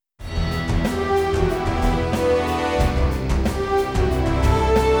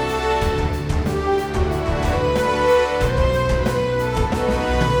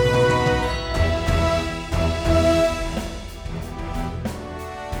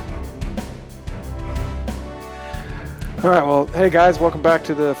All right, well, hey guys, welcome back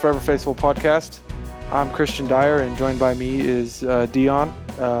to the Forever Faithful podcast. I'm Christian Dyer, and joined by me is Dion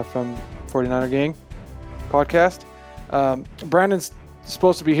from 49er Gang podcast. Brandon's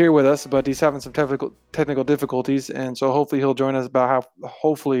supposed to be here with us, but he's having some technical difficulties, and so hopefully he'll join us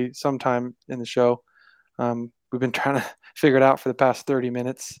hopefully sometime in the show. We've been trying to figure it out for the past 30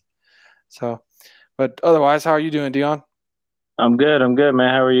 minutes. So, but otherwise, how are you doing, Dion? I'm good, man.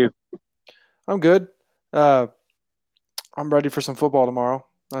 How are you? I'm good. I'm ready for some football tomorrow.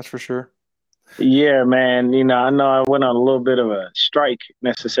 That's for sure. Yeah, man. I know I went on a little bit of a strike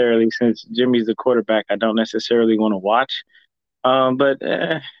necessarily since Jimmy's the quarterback. I don't necessarily want to watch. But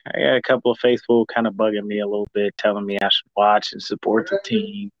I got a couple of faithful kind of bugging me a little bit, telling me I should watch and support the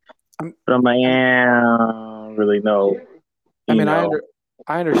team. But I'm like, yeah, I don't really know. I mean, I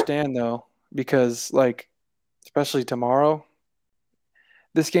understand though, because especially tomorrow,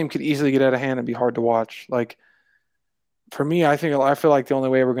 this game could easily get out of hand and be hard to watch. Like for me, I feel like the only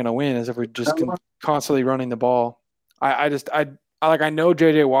way we're going to win is if we're just constantly running the ball. I know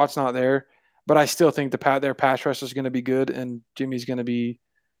JJ Watt's not there, but I still think their pass rush is going to be good, and Jimmy's going to be,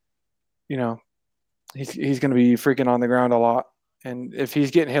 he's going to be freaking on the ground a lot. And if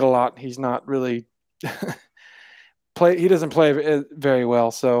he's getting hit a lot, he's not really he doesn't play very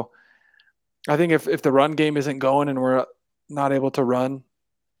well. So I think if the run game isn't going and we're not able to run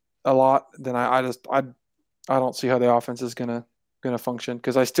a lot, then I don't see how the offense is gonna function,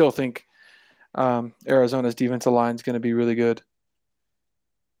 because I still think Arizona's defensive line is going to be really good.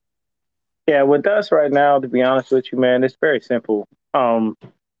 Yeah, with us right now, to be honest with you, man, it's very simple. Run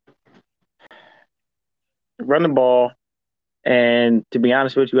the ball, and to be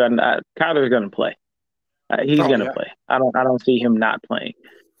honest with you, Kyler's going to play. He's going to play. I don't see him not playing.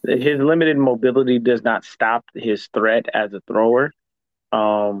 His limited mobility does not stop his threat as a thrower.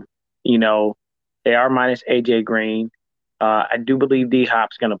 They are minus AJ Green. I do believe D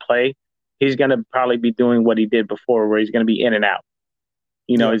Hop's going to play. He's going to probably be doing what he did before, where he's going to be in and out.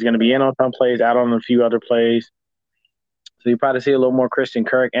 He's going to be in on some plays, out on a few other plays. So you probably see a little more Christian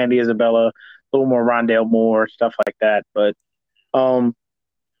Kirk, Andy Isabella, a little more Rondale Moore, stuff like that. But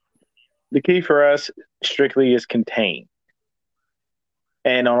the key for us strictly is contain.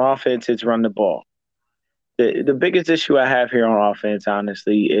 And on offense, it's run the ball. The biggest issue I have here on offense,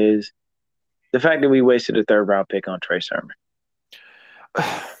 honestly, is the fact that we wasted a third-round pick on Trey Sermon.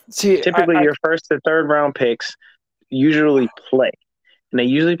 See, typically your first and third-round picks usually play, and they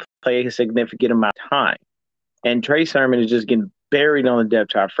usually play a significant amount of time. And Trey Sermon is just getting buried on the depth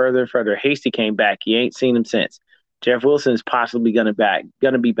chart further and further. Hasty came back. You ain't seen him since. Jeff Wilson is possibly going to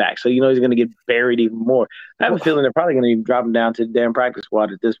be back. So, he's going to get buried even more. I have a feeling they're probably going to even drop him down to the damn practice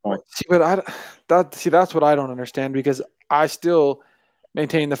squad at this point. See, but that's what I don't understand, because I still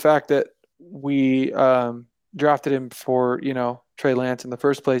maintain the fact that we drafted him for, Trey Lance in the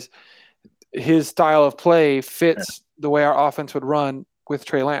first place. His style of play fits the way our offense would run with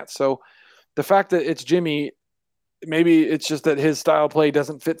Trey Lance. So the fact that it's Jimmy, maybe it's just that his style of play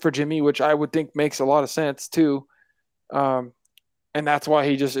doesn't fit for Jimmy, which I would think makes a lot of sense too. And that's why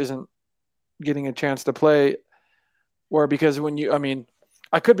he just isn't getting a chance to play. Or because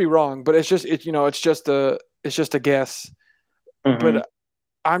I could be wrong, but it's just a guess. Mm-hmm. But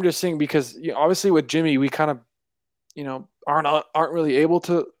I'm just saying, because obviously with Jimmy, we kind of, aren't really able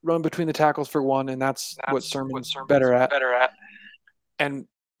to run between the tackles for one, and that's what Sermon's better at. And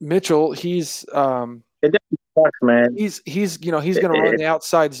Mitchell, he's it definitely sucks, man. He's going to run the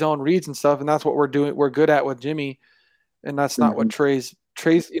outside zone reads and stuff, and that's what we're good at with Jimmy, and that's not what Trey's.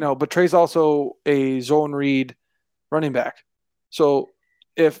 But Trey's also a zone read running back. So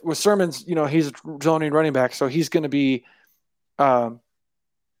if with Sermon's, he's a zoning running back, so he's going to be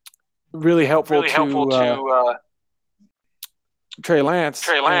really helpful to Trey Lance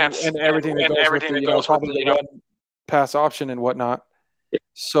and everything that goes with the probably the run pass option and whatnot.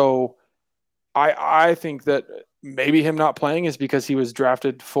 So I think that maybe him not playing is because he was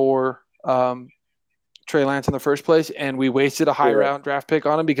drafted for Trey Lance in the first place, and we wasted a high round draft pick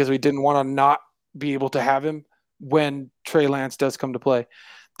on him because we didn't want to not be able to have him when Trey Lance does come to play.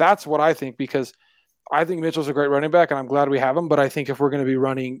 That's what I think, because I think Mitchell's a great running back, and I'm glad we have him. But I think if we're going to be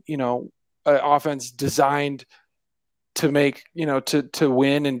running, an offense designed to make, to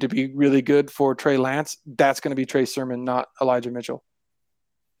win and to be really good for Trey Lance, that's going to be Trey Sermon, not Elijah Mitchell.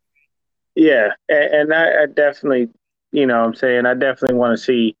 Yeah, and I definitely, I definitely want to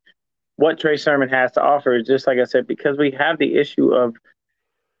see what Trey Sermon has to offer. Just like I said, because we have the issue of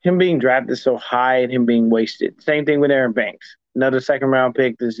him being drafted so high and him being wasted. Same thing with Aaron Banks. Another second-round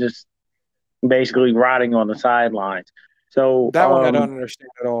pick that's just basically rotting on the sidelines. So That one I don't understand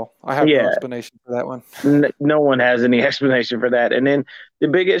at all. I have no yeah, explanation for that one. no one has any explanation for that. And then the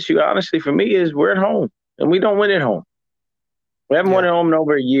big issue, honestly, for me is we're at home and we don't win at home. We haven't won Yeah. at home in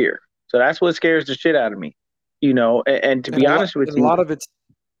over a year. So that's what scares the shit out of me. And to And be honest with a you, lot of it's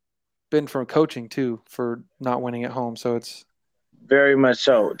been from coaching too for not winning at home. So it's very much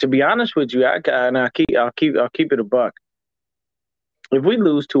so. To be honest with you, I'll keep it a buck. If we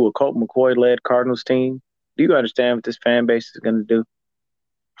lose to a Colt McCoy led Cardinals team, do you understand what this fan base is going to do?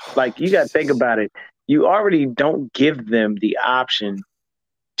 Like, you got to think Jesus. about it. You already don't give them the option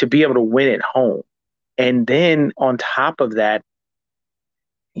to be able to win at home. And then on top of that,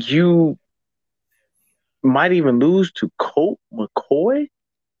 you might even lose to Colt McCoy,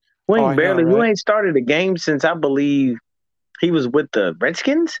 Oh, I know, who right? ain't started a game since I believe he was with the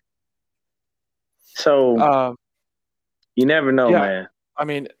Redskins. So Um, you never know, yeah. man. I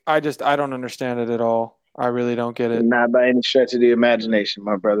mean, I don't understand it at all. I really don't get it. Not by any stretch of the imagination,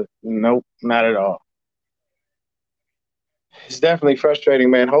 my brother. Nope, not at all. It's definitely frustrating,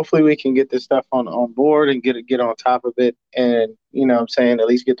 man. Hopefully we can get this stuff on board and get on top of it and what I'm saying, at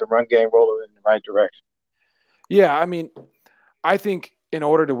least get the run game rolling in the right direction. Yeah, I mean, I think in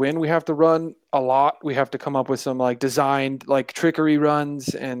order to win, we have to run a lot. We have to come up with some like designed like trickery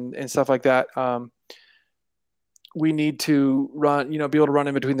runs and stuff like that. We need to run, be able to run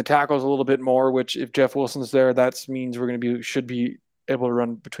in between the tackles a little bit more. Which if Jeff Wilson's there, that means we're going to should be able to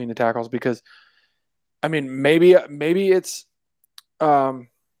run between the tackles because, I mean, maybe it's, um,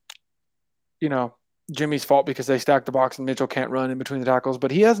 you know, Jimmy's fault because they stacked the box and Mitchell can't run in between the tackles,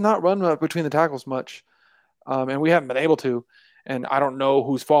 but he has not run between the tackles much, and we haven't been able to. And I don't know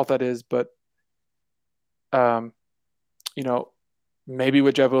whose fault that is, but um, you know, maybe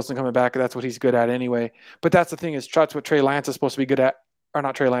with Jeff Wilson coming back, that's what he's good at anyway. But that's the thing is, that's what Trey Lance is supposed to be good at, or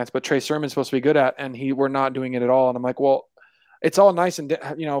not Trey Lance, but Trey Sermon's supposed to be good at, and we're not doing it at all. And I'm like, well, it's all nice and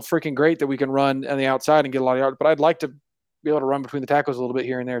freaking great that we can run on the outside and get a lot of yards, but I'd like to be able to run between the tackles a little bit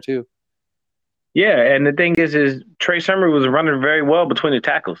here and there too. Yeah, and the thing is Trey Sermon was running very well between the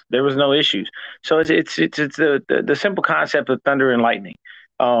tackles. There was no issues. So it's the simple concept of thunder and lightning.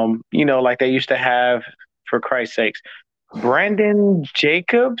 Like they used to have, for Christ's sakes, Brandon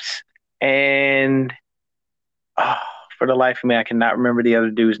Jacobs and for the life of me, I cannot remember the other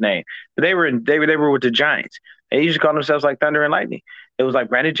dude's name. But they were with the Giants. They used to call themselves like Thunder and Lightning. It was like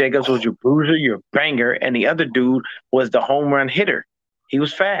Brandon Jacobs was your bruiser, your banger, and the other dude was the home run hitter. He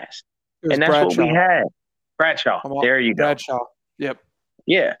was fast. And that's Bradshaw. what we had. Bradshaw. There you go. Bradshaw. Yep.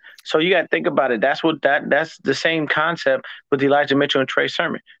 Yeah. So you got to think about it. That's the same concept with Elijah Mitchell and Trey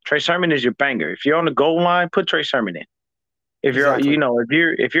Sermon. Trey Sermon is your banger. If you're on the goal line, put Trey Sermon in. If you're, exactly.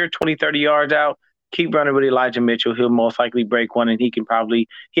 if you're 20, 30 yards out, keep running with Elijah Mitchell. He'll most likely break one, and he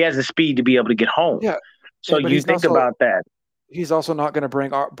has the speed to be able to get home. Yeah. So you think about that. He's also not going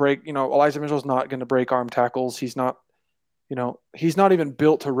to break. Elijah Mitchell's not going to break arm tackles. He's not. He's not even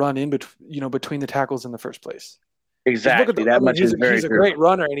built to run in between the tackles in the first place. Exactly. He's a great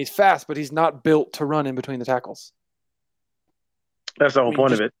runner and he's fast, but he's not built to run in between the tackles. That's the whole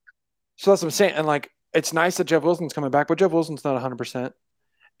point of it. So that's what I'm saying. And like, it's nice that Jeff Wilson's coming back, but Jeff Wilson's not 100%.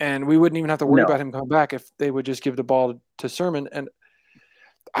 And we wouldn't even have to worry about him coming back if they would just give the ball to Sermon. And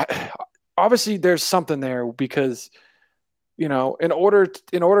obviously there's something there because, in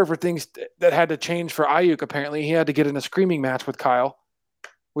order for things that had to change for Aiyuk, apparently he had to get in a screaming match with Kyle,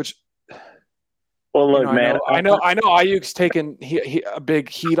 which. Well, look, man. I know Aiyuk's taken a big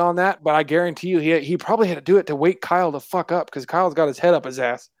heat on that, but I guarantee you he probably had to do it to wake Kyle the fuck up because Kyle's got his head up his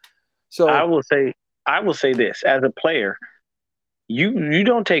ass. So I will say this as a player, you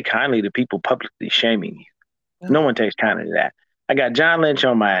don't take kindly to people publicly shaming you. No one takes kindly to that. I got John Lynch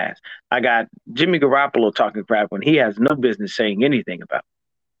on my ass. I got Jimmy Garoppolo talking crap when he has no business saying anything about me.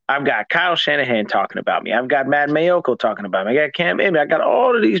 I've got Kyle Shanahan talking about me. I've got Matt Mayoko talking about me. I got Cam Newton. I got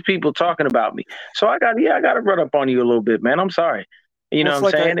all of these people talking about me. So I got to run up on you a little bit, man. I'm sorry. You know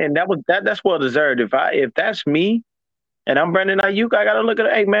what I'm saying? And that's well deserved. If that's me and I'm Brandon Aiyuk, I got to look at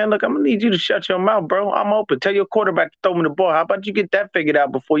it. Hey, man, look, I'm going to need you to shut your mouth, bro. I'm open. Tell your quarterback to throw me the ball. How about you get that figured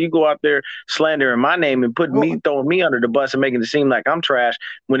out before you go out there slandering my name and throwing me under the bus and making it seem like I'm trash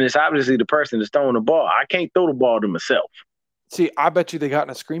when it's obviously the person that's throwing the ball. I can't throw the ball to myself. See, I bet you they got in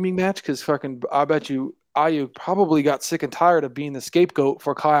a screaming match because I bet you Aiyuk probably got sick and tired of being the scapegoat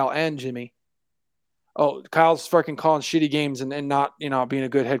for Kyle and Jimmy. Oh, Kyle's fucking calling shitty games and not, being a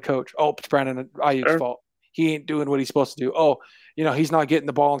good head coach. Oh, it's Brandon Aiyuk's fault. He ain't doing what he's supposed to do. Oh, he's not getting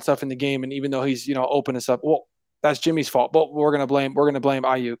the ball and stuff in the game. And even though he's, open and stuff, well, that's Jimmy's fault. But we're going to blame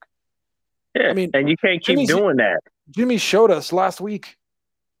Aiyuk. Yeah. I mean, and you can't keep doing that. Jimmy showed us last week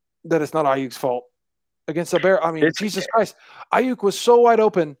that it's not Aiyuk's fault. against the Bear. I mean, This, Jesus Christ. Ayuk was so wide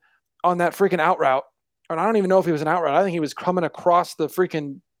open on that freaking out route. And I don't even know if he was an out route. I think he was coming across the field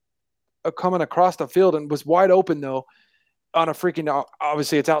and was wide open, though, on a freaking –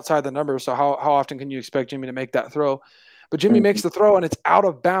 obviously, it's outside the number, so how often can you expect Jimmy to make that throw? But Jimmy makes the throw, and it's out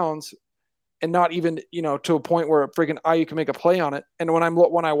of bounds and not even, to a point where freaking Ayuk can make a play on it. And when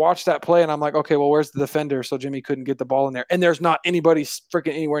I watch that play, and I'm like, okay, well, where's the defender? So Jimmy couldn't get the ball in there. And there's not anybody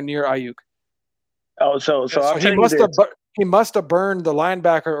freaking anywhere near Ayuk. Oh, so I'll tell you this. He must have burned the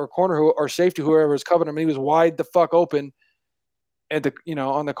linebacker or corner or safety, whoever was covering him. He was wide the fuck open at the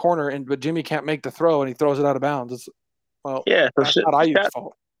on the corner, but Jimmy can't make the throw, and he throws it out of bounds. That's not Ayuk's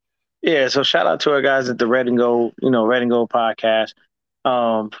fault. Yeah, so shout out to our guys at the Red and Gold podcast,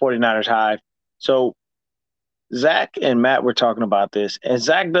 49ers Hive. So Zach and Matt were talking about this, and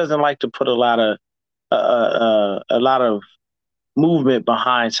Zach doesn't like to put a lot of movement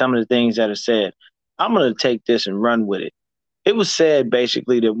behind some of the things that are said. I'm going to take this and run with it. It was said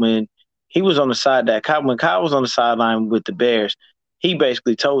basically that when he was on the side, when Kyle was on the sideline with the Bears, he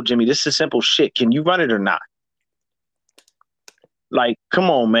basically told Jimmy, "This is simple shit. Can you run it or not?" Like,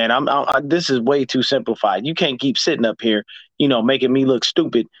 come on, man. This is way too simplified. You can't keep sitting up here, making me look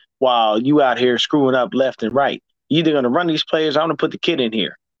stupid while you out here screwing up left and right. You either going to run these players, I'm going to put the kid in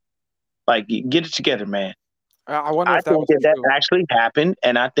here. Like, get it together, man. I wonder if that actually happened,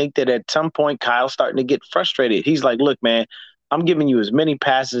 and I think that at some point Kyle's starting to get frustrated. He's like, "Look, man, I'm giving you as many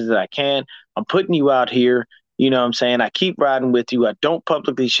passes as I can. I'm putting you out here. You know what I'm saying? I keep riding with you. I don't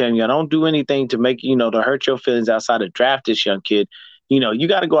publicly shame you. I don't do anything to make to hurt your feelings outside of draft this young kid. You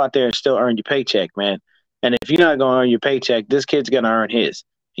got to go out there and still earn your paycheck, man. And if you're not going to earn your paycheck, this kid's going to earn his,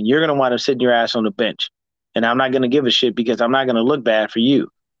 and you're going to wind up sitting your ass on the bench. And I'm not going to give a shit because I'm not going to look bad for you."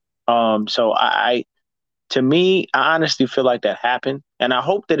 So to me, I honestly feel like that happened, and I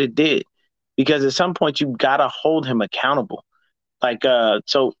hope that it did, because at some point you gotta hold him accountable. Like, how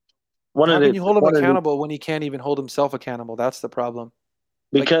can you hold him accountable when he can't even hold himself accountable? That's the problem.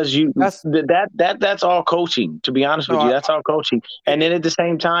 Because that's all coaching. To be honest with you, that's all coaching. And then at the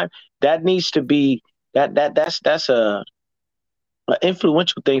same time, that needs to be that's a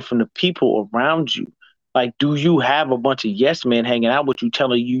influential thing from the people around you. Like, do you have a bunch of yes men hanging out with you,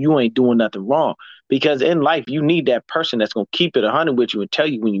 telling you ain't doing nothing wrong? Because in life, you need that person that's going to keep it 100 with you and tell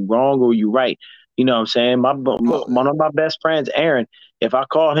you when you're wrong or you're right. You know what I'm saying? One of my best friends, Aaron, if I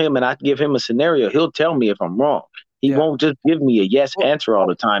call him and I give him a scenario, he'll tell me if I'm wrong. He won't just give me a yes answer all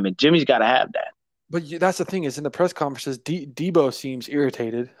the time, and Jimmy's got to have that. But that's the thing is, in the press conferences, Debo seems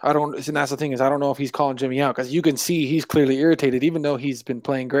irritated. And that's the thing is, I don't know if he's calling Jimmy out, because you can see he's clearly irritated. Even though he's been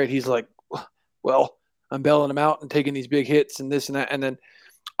playing great, he's like, well, I'm bailing him out and taking these big hits and this and that. And then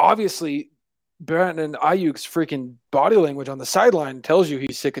obviously Brandon Ayuk's freaking body language on the sideline tells you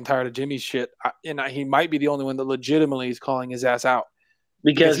he's sick and tired of Jimmy's shit. And he might be the only one that legitimately is calling his ass out.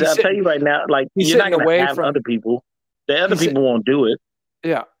 Because I'll tell you right now, like, you're not going to have other people. The other people won't do it.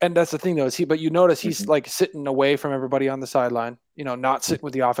 Yeah, and that's the thing though. But you notice he's like sitting away from everybody on the sideline. Not sitting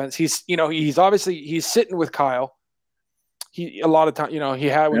with the offense. He's he's sitting with Kyle. He a lot of time, you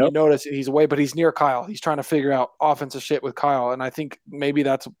notice he's away, but he's near Kyle. He's trying to figure out offensive shit with Kyle, and I think maybe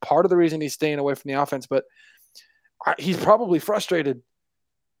that's part of the reason he's staying away from the offense. But he's probably frustrated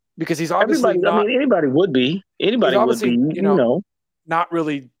because he's obviously anybody would be. Anybody would be. Not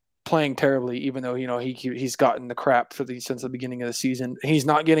really playing terribly, even though he's gotten the crap since the beginning of the season. He's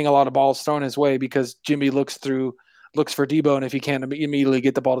not getting a lot of balls thrown his way because Jimmy looks for Debo, and if he can't immediately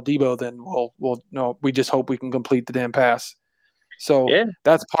get the ball to Debo, then no, we just hope we can complete the damn pass. So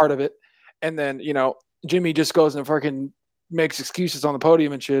that's part of it. And then, Jimmy just goes and fucking makes excuses on the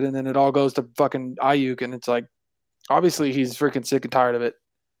podium and shit, and then it all goes to fucking Ayuk, and it's like, obviously he's freaking sick and tired of it.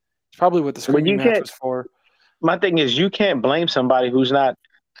 It's probably what the screaming match was for. My thing is, you can't blame somebody who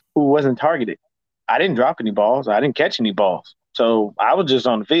wasn't targeted. I didn't drop any balls. I didn't catch any balls. So I was just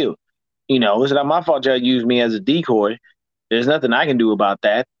on the field. It's not my fault y'all used me as a decoy. There's nothing I can do about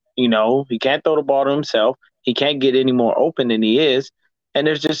that. He can't throw the ball to himself. He can't get any more open than he is. And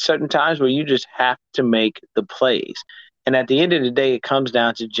there's just certain times where you just have to make the plays. And at the end of the day, it comes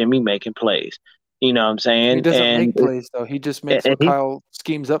down to Jimmy making plays. You know what I'm saying? He doesn't make plays, though. He just makes what Kyle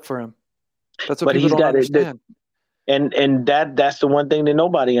schemes up for him. That's what people don't understand. And that's the one thing that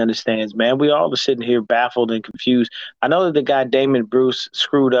nobody understands, man. We all are sitting here baffled and confused. I know that the guy Damon Bruce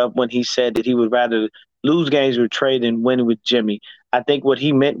screwed up when he said that he would rather lose games with Trey than win with Jimmy. I think what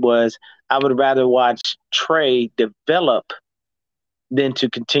he meant was, I would rather watch Trey develop than to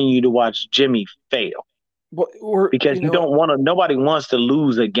continue to watch Jimmy fail. Because nobody wants to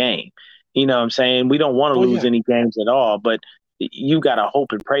lose a game. You know what I'm saying? We don't want to lose any games at all, but you got to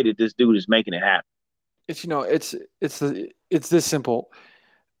hope and pray that this dude is making it happen. it's this simple.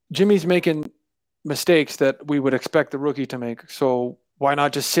 Jimmy's making mistakes that we would expect the rookie to make. So why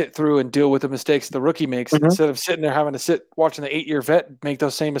not just sit through and deal with the mistakes the rookie makes Mm-hmm. instead of sitting there having to sit watching the 8-year vet make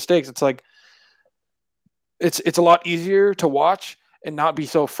those same mistakes? It's like it's a lot easier to watch and not be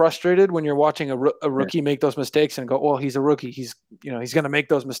so frustrated when you're watching a rookie make those mistakes and go, well, he's a rookie. He's going to make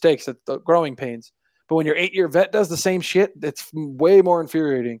those mistakes. That's the growing pains. But when your 8-year vet does the same shit, it's way more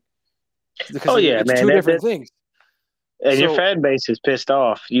infuriating because it's man, two different things. And your fan base is pissed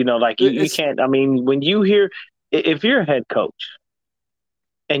off. Like you can't. I mean, when you hear, if you're a head coach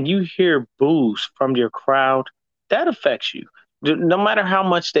and you hear boos from your crowd, that affects you. No matter how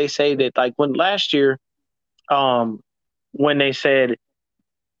much they say that, like when last year, when they said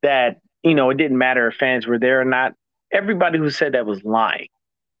that, it didn't matter if fans were there or not, everybody who said that was lying.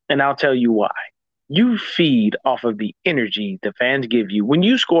 And I'll tell you why. You feed off of the energy the fans give you. When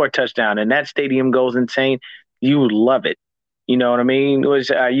you score a touchdown and that stadium goes insane, you love it. You know what I mean? Was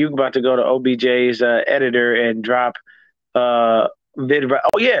you about to go to OBJ's editor and drop vid?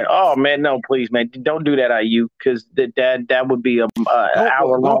 Oh yeah. Oh man, no, please, man, don't do that, IU, because that would be a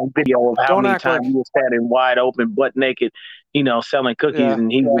hour-long video of how many times you were standing wide open, butt naked, selling cookies,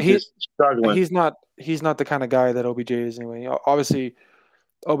 and he was just struggling. He's not the kind of guy that OBJ is anyway. Obviously,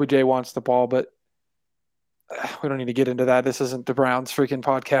 OBJ wants the ball, but we don't need to get into that. This isn't the Browns freaking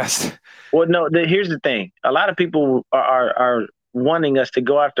podcast. Well, no, here's the thing. A lot of people are wanting us to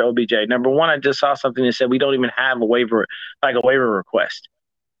go after OBJ. Number one, I just saw something that said we don't even have a waiver request.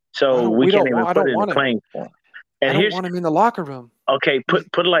 So we can't even put it in the claim form. And I don't want him in the locker room. Okay, put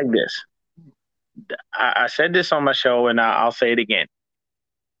it like this. I said this on my show, and I'll say it again.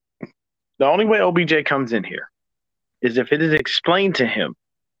 The only way OBJ comes in here is if it is explained to him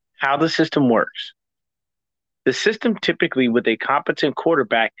how the system works. The system typically with a competent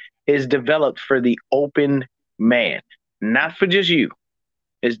quarterback is developed for the open man, not for just you.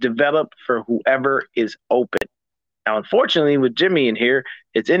 It's developed for whoever is open. Now, unfortunately, with Jimmy in here,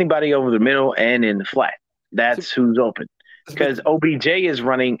 it's anybody over the middle and in the flat. That's who's open. Because OBJ is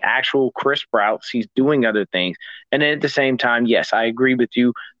running actual crisp routes. He's doing other things. And then at the same time, yes, I agree with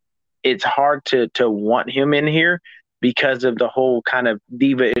you. It's hard to want him in here because of the whole kind of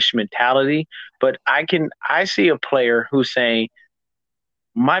diva-ish mentality. But I see a player who's saying,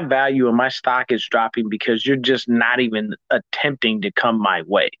 my value and my stock is dropping because you're just not even attempting to come my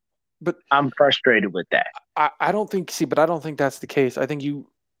way. But I'm frustrated with that. I don't think that's the case. I think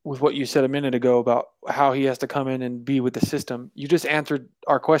with what you said a minute ago about how he has to come in and be with the system, you just answered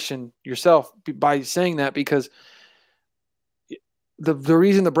our question yourself by saying that, because the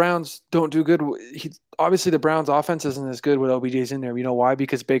reason the Browns don't do good, obviously the Browns offense isn't as good with OBJ's in there. You know why?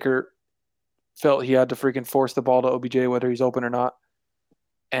 Because Baker felt he had to freaking force the ball to OBJ whether he's open or not.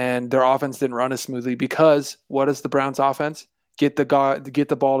 And their offense didn't run as smoothly because what is the Browns offense? Get the ball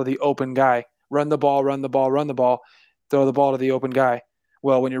to the open guy. Run the ball, throw the ball to the open guy.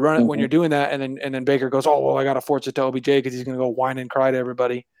 Well, when you're doing that, and then Baker goes, oh well, I got to force it to OBJ because he's going to go whine and cry to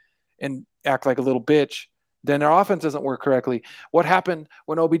everybody and act like a little bitch. Then their offense doesn't work correctly. What happened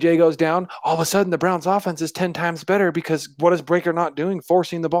when OBJ goes down? All of a sudden, the Browns' offense is 10 times better because what is Baker not doing?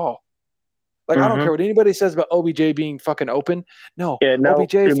 Forcing the ball. Like, I don't care what anybody says about OBJ being fucking open. No.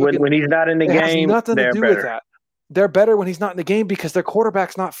 OBJ when he's not in the game, has nothing to do with that. They're better when he's not in the game because their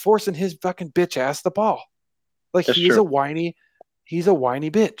quarterback's not forcing his fucking bitch ass the ball. Like, he's a whiny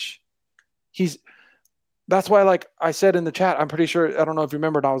bitch. That's why, like I said in the chat, I'm pretty sure, I don't know if you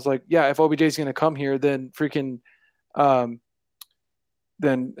remembered, I was like, yeah, if OBJ's going to come here, then freaking,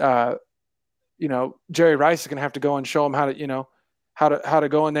 Jerry Rice is going to have to go and show him how to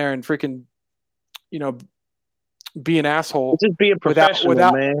go in there and freaking, be an asshole. Just be a professional,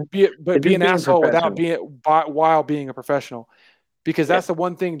 man. Be an asshole while being a professional. Because that's the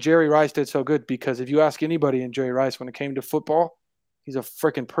one thing Jerry Rice did so good. Because if you ask anybody in Jerry Rice when it came to football, he's a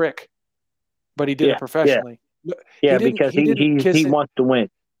freaking prick. But he did it professionally. Yeah, because he wants to win.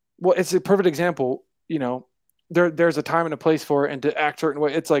 Well, it's a perfect example. There's a time and a place for it, and to act certain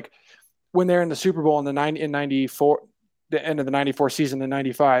way. It's like when they're in the Super Bowl in 94, the end of the 94 season in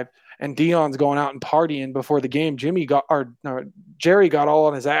 95, and Dion's going out and partying before the game. Jerry got all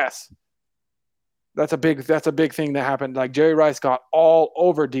on his ass. That's a big thing that happened. Like, Jerry Rice got all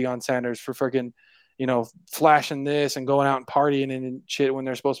over Deion Sanders for freaking, flashing this and going out and partying and shit when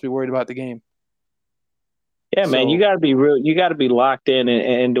they're supposed to be worried about the game. Yeah, man, you got to be real. You got to be locked in.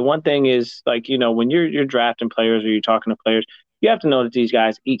 And the one thing is, like, when you're drafting players or you're talking to players, you have to know that these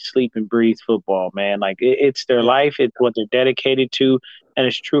guys eat, sleep, and breathe football, man. Like, it's their life. It's what they're dedicated to, and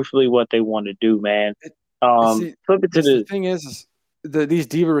it's truthfully what they want to do, man. The thing is these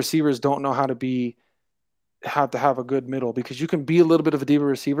diva receivers don't know how to be have to have a good middle because you can be a little bit of a diva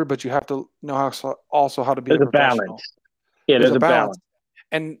receiver, but you have to know also how to be a There's a professional. balance. Yeah, There's there's a a balance,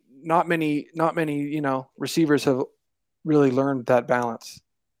 balance. and not many receivers have really learned that balance.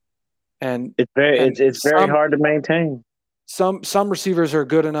 And It's very hard to maintain. some receivers are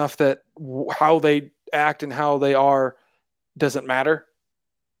good enough that how they act and how they are doesn't matter.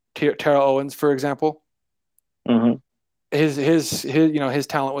 Terrell Owens, for example, Mm-hmm. his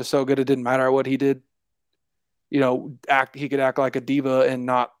talent was so good it didn't matter what he did. He could act like a diva and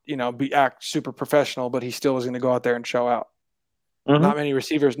not act super professional, but he still was going to go out there and show out. Mm-hmm. Not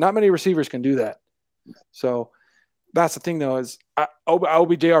many receivers can do that. So that's the thing, though, is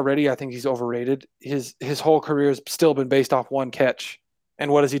OBJ already. I think he's overrated. His whole career has still been based off one catch,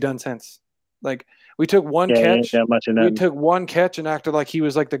 and what has he done since? Like we took one Yeah, he ain't catch, that much of nothing. and acted like he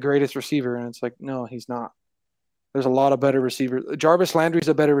was like the greatest receiver, and it's like no, he's not. There's a lot of better receivers. Jarvis Landry's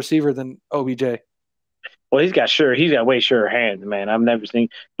a better receiver than OBJ. Well, he's got way surer hands, man. I've never seen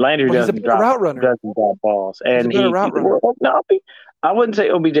Landry Well, he's a better route runner. doesn't drop balls, He's a and better route runner. no, I wouldn't say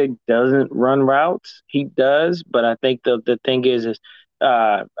OBJ doesn't run routes. He does, but I think the thing is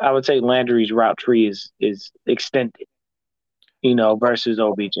I would say Landry's route tree is extended, versus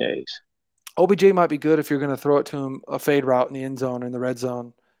OBJ's. OBJ might be good if you're going to throw it to him a fade route in the end zone or in the red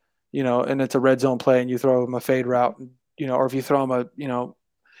zone, and it's a red zone play and you throw him a fade route, or if you throw him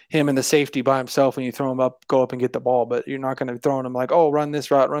him and the safety by himself and you throw him up, go up and get the ball, but you're not going to be throwing him like, oh, run this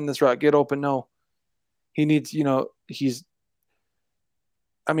route, get open. No, he needs, he can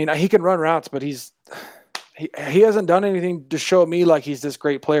run routes, but he hasn't done anything to show me like he's this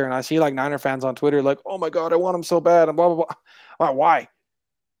great player. And I see like Niner fans on Twitter like, oh my God, I want him so bad and blah, blah, blah. Why?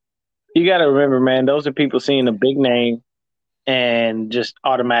 You got to remember, man, those are people seeing a big name and just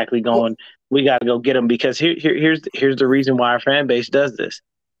automatically going, we got to go get him, because here's the reason why our fan base does this.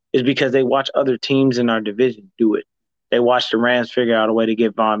 Is because they watch other teams in our division do it. They watch the Rams figure out a way to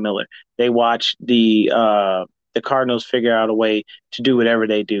get Von Miller. They watch the Cardinals figure out a way to do whatever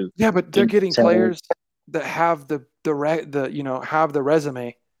they do. Yeah, but they're getting players that have the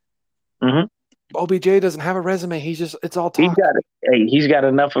resume. Mm-hmm. OBJ doesn't have a resume. It's all talk. He's got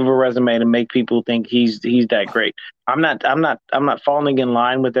enough of a resume to make people think he's that great. I'm not falling in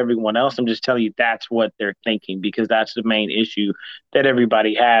line with everyone else. I'm just telling you that's what they're thinking, because that's the main issue that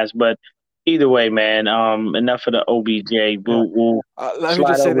everybody has. But either way, man, enough of the OBJ. Let me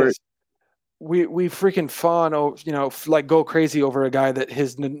just say this. We freaking fawn, like go crazy over a guy that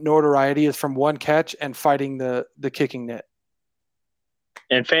his notoriety is from one catch and fighting the kicking net.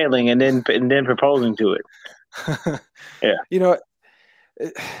 And failing, and then proposing to it. Yeah.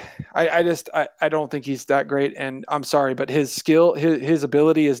 I don't think he's that great, and I'm sorry, but his skill, his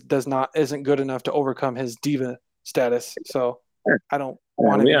ability isn't good enough to overcome his diva status. So I don't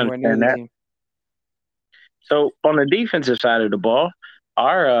want him anywhere near the team. So on the defensive side of the ball,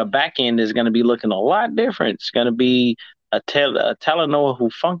 our back end is going to be looking a lot different. It's going to be a Talanoa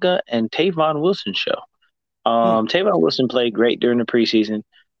Hufanga and Tavon Wilson show. Tavon Wilson played great during the preseason.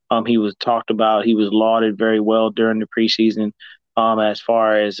 He was talked about. He was lauded very well during the preseason. As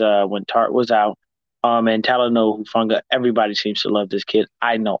far as when Tart was out, and Talanoa Hufanga, everybody seems to love this kid.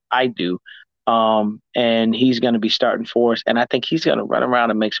 I know I do. And he's going to be starting for us, and I think he's going to run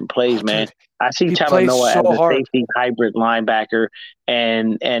around and make some plays, man. Dude, I see Talanoa as a safety hybrid linebacker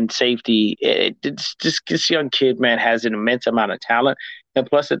and safety. This young kid, man, has an immense amount of talent, and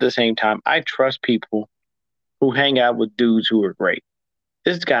plus at the same time, I trust people who hang out with dudes who are great.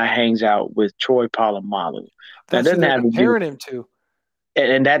 This guy hangs out with Troy Polamalu. That's what they're comparing him to.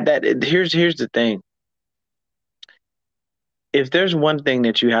 And here's the thing. If there's one thing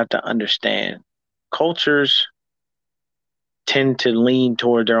that you have to understand, cultures tend to lean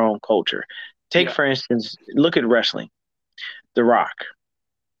toward their own culture. For instance, look at wrestling. The Rock.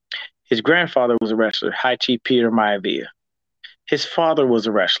 His grandfather was a wrestler, High Chief Peter Maivia. His father was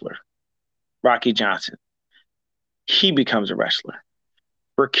a wrestler, Rocky Johnson. He becomes a wrestler.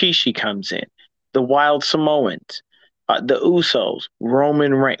 Rikishi comes in. The Wild Samoans, the Usos,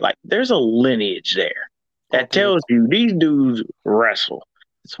 Roman Reigns. Like, there's a lineage there that tells you these dudes wrestle.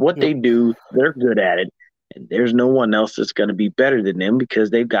 It's what they do. They're good at it. And there's no one else that's going to be better than them, because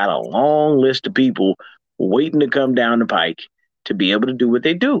they've got a long list of people waiting to come down the pike to be able to do what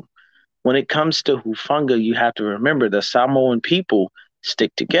they do. When it comes to Hufanga, you have to remember the Samoan people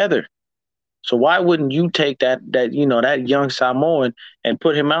stick together. So why wouldn't you take that young Samoan and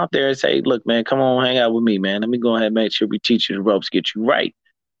put him out there and say, look, man, come on, hang out with me, man. Let me go ahead and make sure we teach you the ropes, get you right.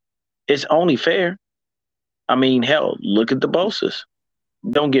 It's only fair. I mean, hell, look at the Bosas.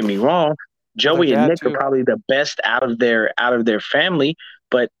 Don't get me wrong. Joey and Nick are probably the best out of their family,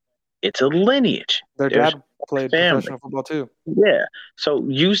 but it's a lineage. Their There's dad played family. professional football too. Yeah. So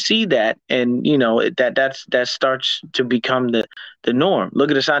you see that, and that starts to become the norm.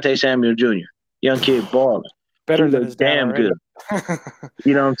 Look at Asante Samuel Jr., young kid balling. He Better than his looked dad damn good. already.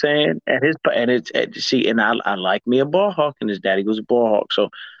 You know what I'm saying? And I like me a ball hawk, and his daddy was a ball hawk. So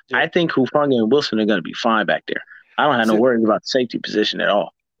Yeah. I think Hufanga and Wilson are going to be fine back there. I don't have no So worries about the safety position at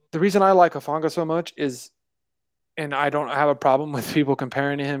all. the reason I like Afanga so much is, and I don't have a problem with people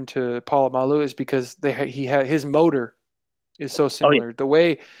comparing him to Polamalu, is because he had his motor is so Oh yeah, similar. The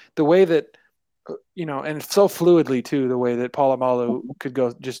way that and so fluidly too. The way that Polamalu could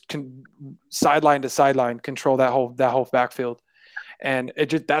go sideline to sideline, control that whole backfield, and it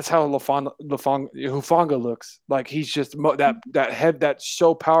just that's how Hufanga looks. Like he's just that's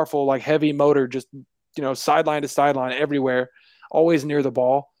so powerful, like heavy motor, just sideline to sideline everywhere, always near the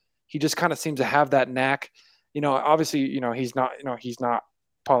ball. He just kind of seems to have that knack. Obviously, he's not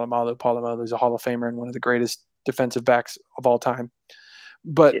Polamalu. Polamalu is a Hall of Famer and one of the greatest defensive backs of all time.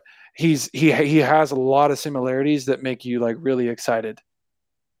 But yeah. he has a lot of similarities that make you like really excited.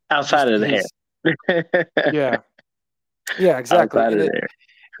 Outside Just of the his hair. yeah yeah exactly, Outside and of there.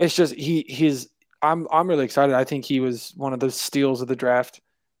 it's just he's I'm really excited. I think he was one of the steals of the draft.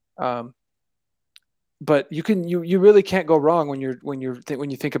 Um, but you really can't go wrong when you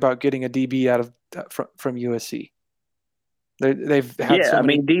think about getting a DB out of from USC. Yeah, I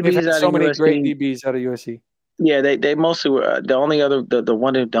mean They've DBs had out of so many great USC. DBs out of USC. Yeah, they mostly were the only other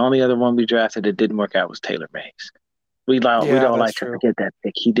one we drafted that didn't work out was Taylor Mays. We Yeah, don't that's like to true. forget that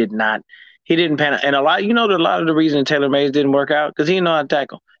pick. He didn't pan out. And a lot of the reason Taylor Mays didn't work out because he didn't know how to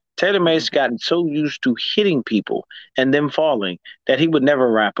tackle. Taylor Mays Mm-mm. gotten so used to hitting people and them falling that he would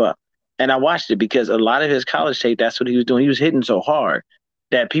never wrap up. And I watched it because a lot of his college tape, that's what he was doing. He was hitting so hard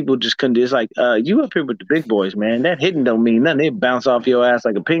that people just couldn't. It's like, you up here with the big boys, man. That hitting don't mean nothing. It bounce off your ass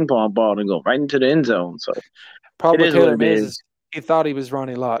like a ping pong ball and go right into the end zone. So it Problem with is what Taylor it Mays is. is he thought he was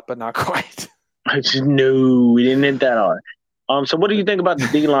Ronnie Lott, but not quite. I just knew we didn't hit that hard. So what do you think about the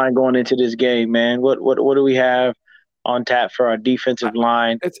D line going into this game, man? What do we have on tap for our defensive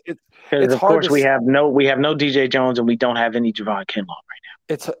line? It's it's Because it's of hard course to we have no DJ Jones and we don't have any Javon Kinlaw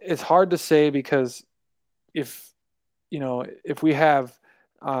right it's hard to say because if if we have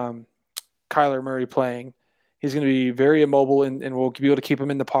um, Kyler Murray playing, he's going to be very immobile and we'll be able to keep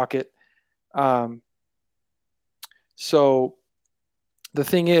him in the pocket. Um, so the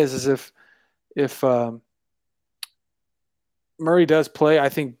thing is if Murray does play, I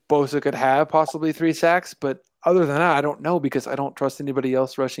think Bosa could have possibly 3 sacks, but other than that, I don't know because I don't trust anybody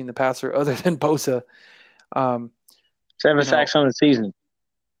else rushing the passer other than Bosa. Um, now. Seven you know, sacks on the season,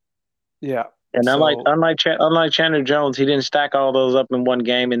 yeah. and So unlike Chandler Jones, he didn't stack all those up in one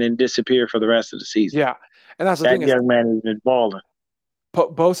game and then disappear for the rest of the season. yeah, and that's the That thing is young man has been balling.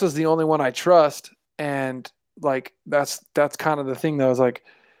 Bosa's the only one I trust, and like that's kind of the thing though. Is like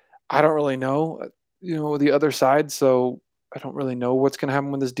I don't really know, the other side, so I don't really know what's going to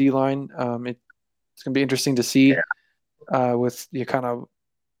happen with this D line. It's going to be interesting to Yeah, see with you kind of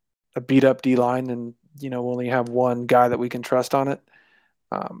a beat up D line, and we only have one guy that we can trust on it.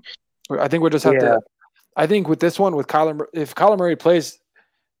 Um, I think we'll just have yeah. to. I think with this one, with Kyler, if Kyler Murray plays,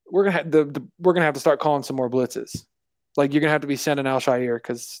 we're gonna have to start calling some more blitzes. Like you're gonna have to be sending Al-Shaair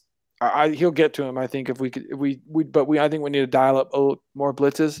because he'll get to him. I think if we could, if we I think we need to dial up more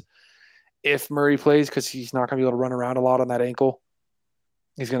blitzes if Murray plays because he's not gonna be able to run around a lot on that ankle.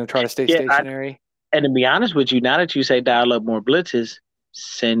 He's gonna try to stay Yeah, stationary. and to be honest with you, now that you say dial up more blitzes,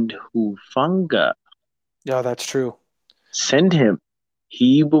 send Hufanga. Yeah, that's true. Send him.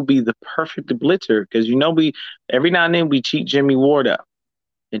 He will be the perfect blitzer because we every now and then we cheat Jimmy Ward up.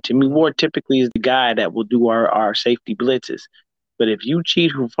 And Jimmy Mhm. Ward typically is the guy that will do our safety blitzes. But if you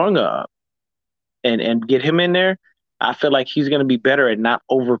cheat Hufanga up and get him in there, I feel like he's going to be better at not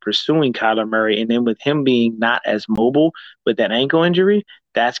over pursuing Kyler Murray. And then with him being not as mobile with that ankle injury,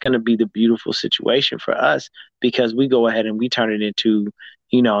 that's going to be the beautiful situation for us because we go ahead and we turn it into,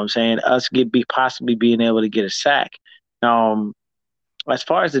 what I'm saying, us possibly being able to get a sack. Um, as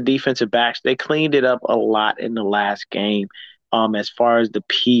far as the defensive backs, they cleaned it up a lot in the last game. As far as the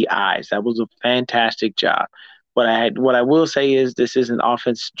PIs, that was a fantastic job. What I will say is this is an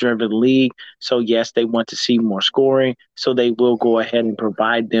offense driven league. So yes, they want to see more scoring. So they will go ahead and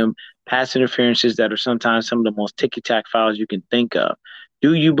provide them pass interferences that are sometimes some of the most ticky tack fouls you can think of.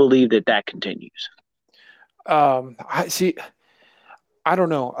 Do you believe that continues? I see. I don't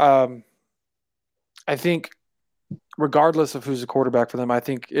know. I think regardless of who's the quarterback for them, I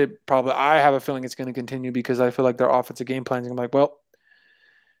think I have a feeling it's going to continue because I feel like their offensive game plan is going to be like, well,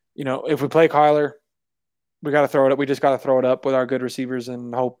 if we play Kyler, we got to throw it up. We just got to throw it up with our good receivers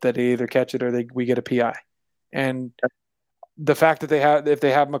and hope that they either catch it or we get a PI. And the fact that if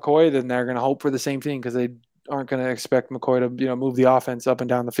they have McCoy, then they're going to hope for the same thing because they aren't going to expect McCoy to move the offense up and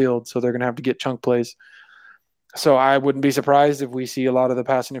down the field. So they're going to have to get chunk plays. So I wouldn't be surprised if we see a lot of the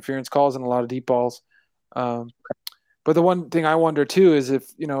pass interference calls and a lot of deep balls. But the one thing I wonder too is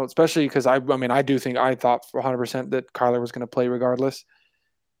if, especially because I thought for 100% that Kyler was going to play regardless.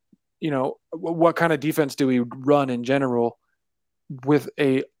 What kind of defense do we run in general with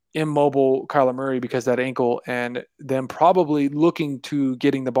a immobile Kyler Murray because that ankle, and them probably looking to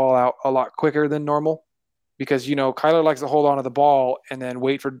getting the ball out a lot quicker than normal because, Kyler likes to hold on to the ball and then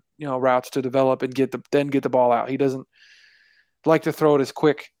wait for, routes to develop and get the ball out. He doesn't like to throw it as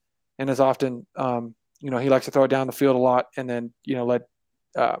quick and as often. He likes to throw it down the field a lot and then, let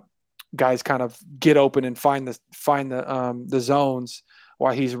guys kind of get open and find the zones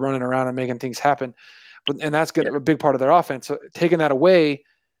while he's running around and making things happen. And that's a big part of their offense. So taking that away,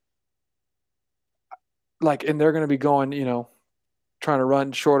 and they're going to be going, trying to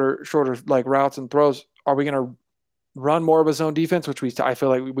run shorter like routes and throws. Are we going to run more of a zone defense, which I feel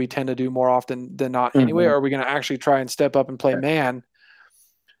like we tend to do more often than not anyway? Or are we going to actually try and step up and play man?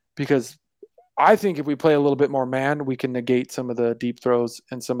 Because I think if we play a little bit more man, we can negate some of the deep throws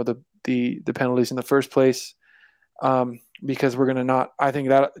and some of the penalties in the first place. Because we're going to not – I think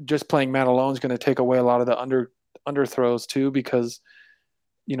that just playing man alone is going to take away a lot of the under throws too because,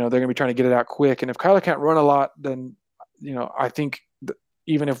 they're going to be trying to get it out quick. And if Kyler can't run a lot, then, I think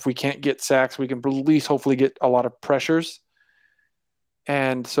even if we can't get sacks, we can at least hopefully get a lot of pressures.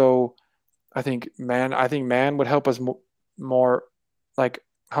 And so I think man would help us more,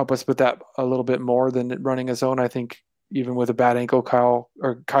 help us with that a little bit more than running a zone. I think even with a bad ankle,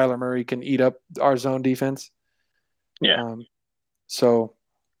 Kyler Murray can eat up our zone defense. Yeah. So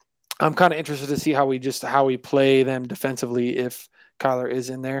I'm kind of interested to see how we play them defensively if Kyler is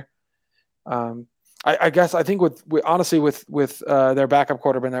in there. I guess I think with their backup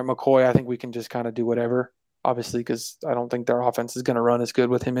quarterback, their McCoy, I think we can just kind of do whatever. Obviously, because I don't think their offense is going to run as good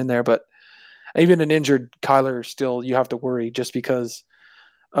with him in there. But even an injured Kyler, still you have to worry just because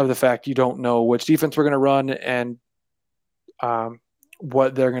of the fact you don't know which defense we're going to run and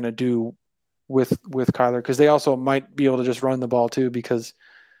what they're going to do with Kyler, because they also might be able to just run the ball too, because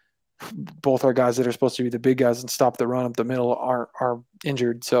both our guys that are supposed to be the big guys and stop the run up the middle are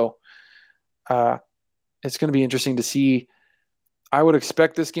injured. So it's going to be interesting to see. I would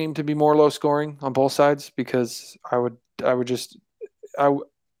expect this game to be more low scoring on both sides because I would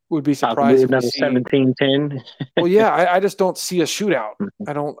be surprised if we see 17-10. Well, yeah, I just don't see a shootout.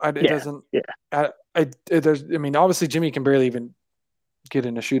 Obviously Jimmy can barely even get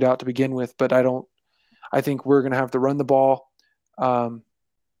in a shootout to begin with, but I think we're going to have to run the ball.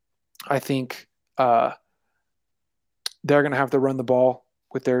 I think they're going to have to run the ball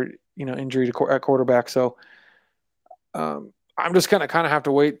with their, injury at quarterback. So I'm just going to kind of have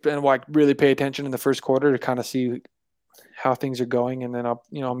to wait and really pay attention in the first quarter to kind of see how things are going. And then I'll,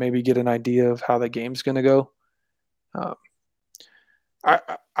 maybe get an idea of how the game's going to go. I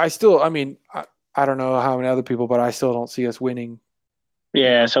don't know how many other people, but I still don't see us winning.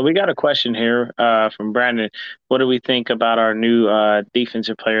 Yeah, so we got a question here from Brandon. What do we think about our new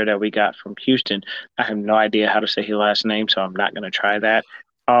defensive player that we got from Houston? I have no idea how to say his last name, so I'm not going to try that.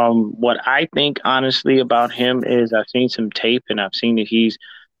 What I think, honestly, about him is I've seen some tape, and I've seen that he's,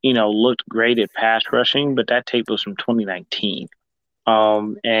 looked great at pass rushing, but that tape was from 2019.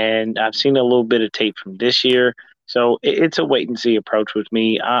 And I've seen a little bit of tape from this year. So it's a wait-and-see approach with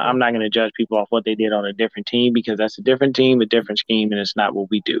me. I'm not going to judge people off what they did on a different team because that's a different team, a different scheme, and it's not what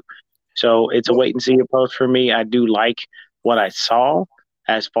we do. So it's a wait-and-see approach for me. I do like what I saw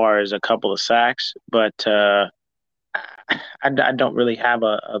as far as a couple of sacks, but I don't really have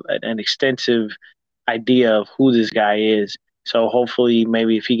an extensive idea of who this guy is. So hopefully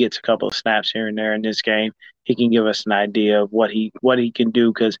maybe if he gets a couple of snaps here and there in this game, he can give us an idea of what he can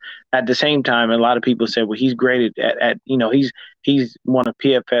do. Because at the same time, a lot of people say, well, he's graded at he's one of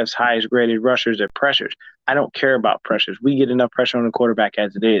PFF's highest graded rushers at pressures. I don't care about pressures. We get enough pressure on the quarterback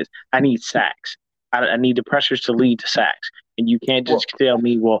as it is. I need sacks. I need the pressures to lead to sacks. And you can't just tell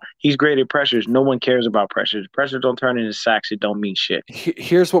me, well, he's graded pressures. No one cares about pressures. Pressures don't turn into sacks. It don't mean shit.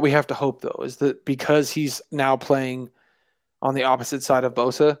 Here's what we have to hope, though, is that because he's now playing on the opposite side of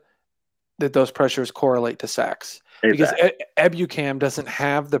Bosa, that those pressures correlate to sacks. Exactly. Because Ebukam doesn't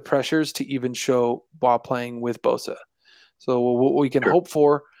have the pressures to even show while playing with Bosa. So what we can hope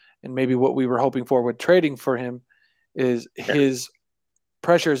for, and maybe what we were hoping for with trading for him, is his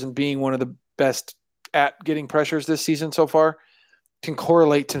pressures and being one of the best at getting pressures this season so far can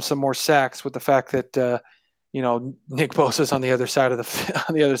correlate to some more sacks with the fact that Nick Bosa's on the other side of the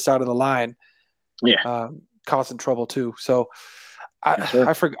on the other side of the line, Yeah. causing trouble too. So Yes,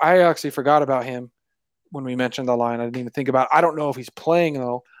 sir. I actually forgot about him when we mentioned the line. I didn't even think about it. I don't know if he's playing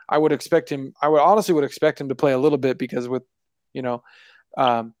though. I would honestly expect him to play a little bit because you know,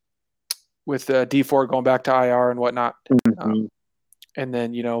 um, with D4 going back to IR and whatnot. Mm-hmm. And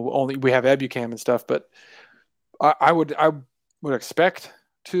then, only we have Ebucam and stuff, but I would expect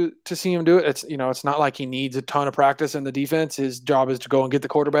to see him do it. It's not like he needs a ton of practice in the defense. His job is to go and get the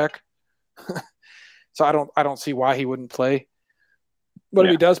quarterback. So I don't see why he wouldn't play. But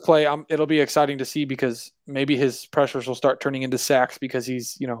if he does play, it'll be exciting to see because maybe his pressures will start turning into sacks because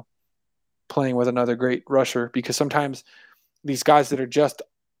he's, playing with another great rusher. Because sometimes these guys that are just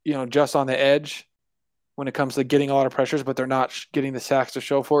on the edge when it comes to getting a lot of pressures, but they're not getting the sacks to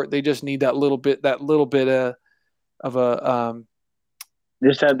show for it. They just need that little bit of a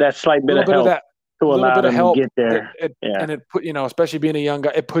just that slight bit of help to allow them to get there. And it put, especially being a young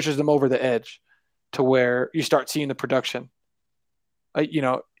guy, it pushes them over the edge to where you start seeing the production.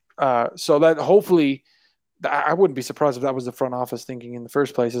 So that hopefully, I wouldn't be surprised if that was the front office thinking in the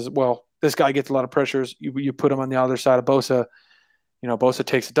first place. Is well, this guy gets a lot of pressures. You put him on the other side of Bosa. Bosa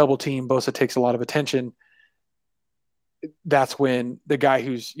takes a double team. Bosa takes a lot of attention. That's when the guy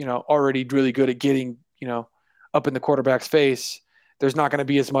who's already really good at getting up in the quarterback's face, there's not going to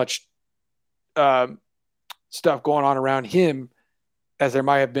be as much stuff going on around him as there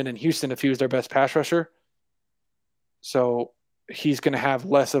might have been in Houston if he was their best pass rusher. So he's going to have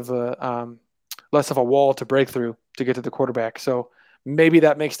less of a wall to break through to get to the quarterback. So maybe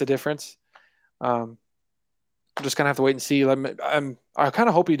that makes the difference. I'm just going to have to wait and see. I kind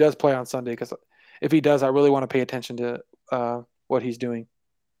of hope he does play on Sunday because if he does, I really want to pay attention to what he's doing.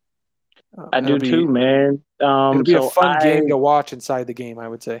 I do too, man. It'll be a fun game to watch inside the game, I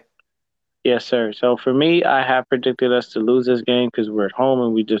would say. Yes, sir. So for me, I have predicted us to lose this game because we're at home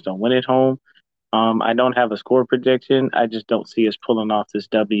and we just don't win at home. I don't have a score prediction. I just don't see us pulling off this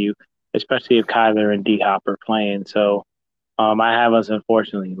W, especially if Kyler and D-Hop are playing. So I have us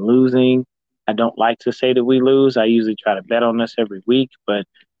unfortunately losing. I don't like to say that we lose. I usually try to bet on this every week, but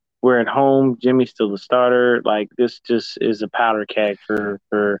we're at home. Jimmy's still the starter. Like, this just is a powder keg for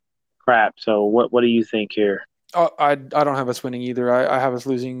crap. So what do you think here? I don't have us winning either. I have us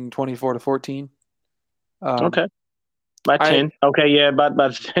losing 24-14. Okay. By 10. Okay, yeah, but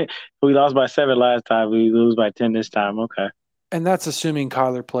we lost by 7 last time. We lose by 10 this time. Okay. And that's assuming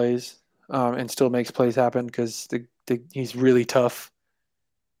Kyler plays and still makes plays happen because he's really tough.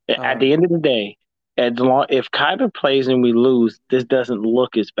 At the end of the day, if Kyler plays and we lose, this doesn't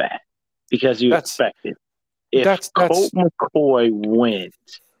look as bad because you expect it. If Colt McCoy wins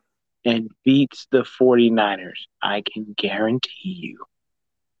and beats the 49ers, I can guarantee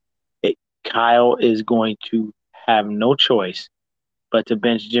you Kyle is going to have no choice but to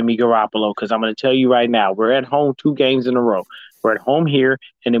bench Jimmy Garoppolo because I'm going to tell you right now, we're at home 2 games in a row. We're at home here,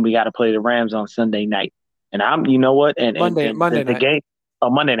 and then we got to play the Rams on Sunday night. And you know what? And Monday the game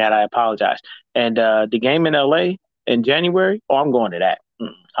on Monday night, I apologize. And the game in LA in January, I'm going to that.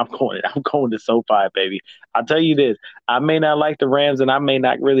 I'm going to SoFi, baby. I'll tell you this: I may not like the Rams, and I may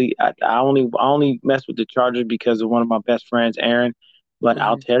not really. I only mess with the Chargers because of one of my best friends, Aaron. But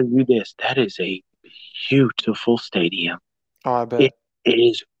I'll tell you this: that is a beautiful stadium. Oh, I bet it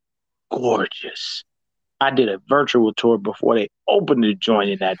is gorgeous. I did a virtual tour before they opened the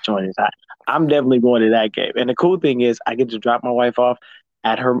joint in that joint. I'm definitely going to that game. And the cool thing is, I get to drop my wife off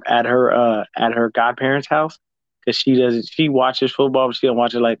at her godparents' house because she watches football, but she don't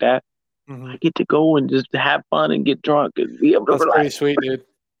watch it like that. I get to go and just have fun and get drunk and be able to relax. Pretty sweet, dude.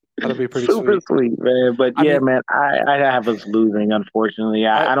 That'll be pretty super sweet, man. But man, I have us losing. Unfortunately,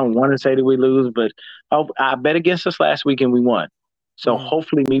 I don't want to say that we lose, but I bet against us last week and we won. So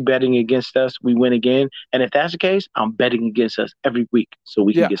hopefully, me betting against us, we win again. And if that's the case, I'm betting against us every week so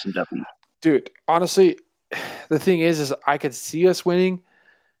we can get some W's. Dude, honestly, the thing is I could see us winning,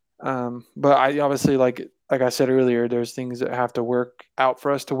 but I obviously like I said earlier, there's things that have to work out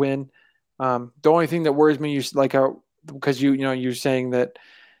for us to win. The only thing that worries me, because you're saying that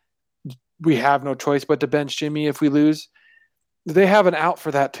we have no choice but to bench Jimmy if we lose. They have an out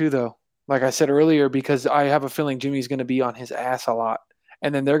for that too, though. Like I said earlier, because I have a feeling Jimmy's going to be on his ass a lot,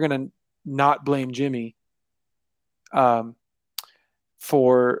 and then they're going to not blame Jimmy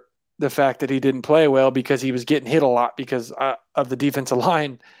for the fact that he didn't play well because he was getting hit a lot because of the defensive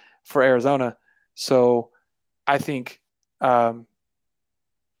line for Arizona. So I think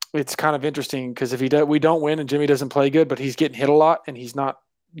it's kind of interesting because if we don't win and Jimmy doesn't play good, but he's getting hit a lot and he's not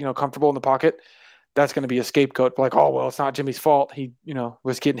comfortable in the pocket, that's going to be a scapegoat. Like, oh, well, it's not Jimmy's fault. He,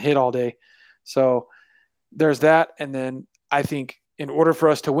 was getting hit all day. So there's that. And then I think in order for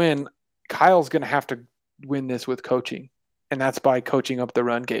us to win, Kyle's going to have to win this with coaching. And that's by coaching up the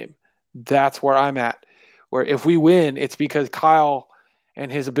run game. That's where I'm at. Where if we win, it's because Kyle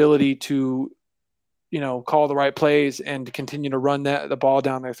and his ability to, call the right plays and to continue to run the ball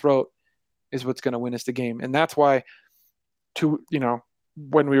down their throat is what's going to win us the game. And that's why,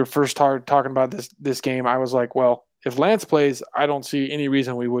 when we were first started talking about this game, I was like, well, if Lance plays, I don't see any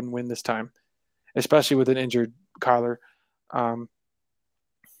reason we wouldn't win this time, especially with an injured Kyler. And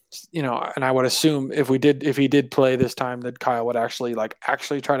I would assume if he did play this time, that Kyle would actually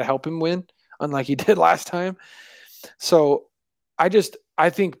try to help him win, unlike he did last time. So I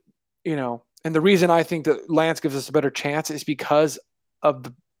think, and the reason I think that Lance gives us a better chance is because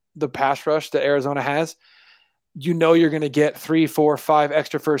of the pass rush that Arizona has. You're going to get 3, 4, 5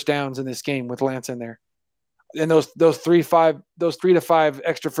 extra first downs in this game with Lance in there. And those 3 to 5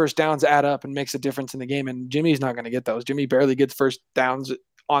 extra first downs add up and makes a difference in the game. And Jimmy's not going to get those. Jimmy barely gets first downs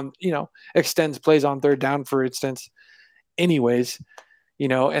on, extends plays on third down, for instance, anyways,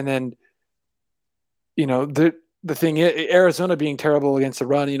 and then, the thing is, Arizona being terrible against the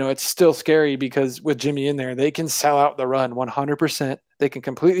run, it's still scary because with Jimmy in there, they can sell out the run 100%. They can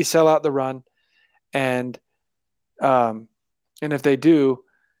completely sell out the run. And if they do,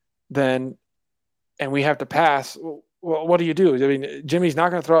 then, and we have to pass, well, what do you do? I mean, Jimmy's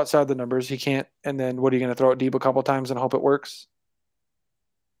not going to throw outside the numbers. He can't. And then what are you going to throw it deep a couple times and hope it works?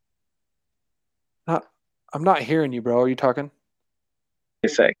 I'm not hearing you, bro. Are you talking? A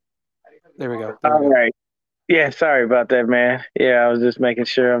sec. There we go. All right. Yeah, sorry about that, man. Yeah, I was just making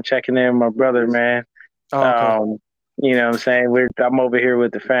sure I'm checking in with my brother, man. Oh, okay. You know what I'm saying? I'm over here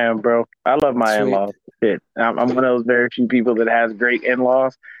with the fam, bro. I love my in-laws. Shit. I'm one of those very few people that has great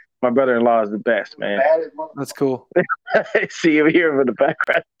in-laws. My brother-in-law is the best, man. That's cool. See him here in the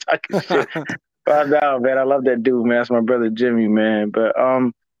background talking shit. No, man, I love that dude, man. That's my brother Jimmy, man. But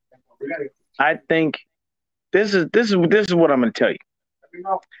I think this is what I'm gonna tell you.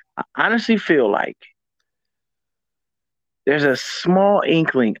 I honestly feel like there's a small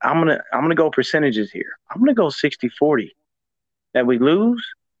inkling. I'm gonna go percentages here. I'm gonna go 60-40 that we lose,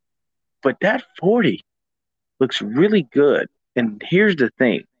 but that 40 looks really good. And here's the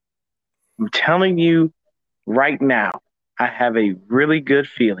thing. I'm telling you right now, I have a really good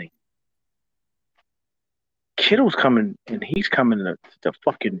feeling. Kittle's coming, and he's coming to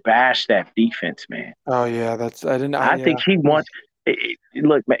fucking bash that defense, man. Oh yeah, I think he wants.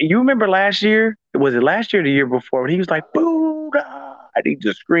 Look, man, you remember last year? Was it last year or the year before? When he was like, Buddha, I need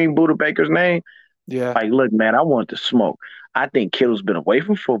to scream Buddha Baker's name. Yeah. Like, look, man, I want to smoke. I think Kittle's been away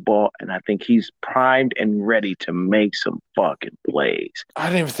from football, and I think he's primed and ready to make some fucking plays. I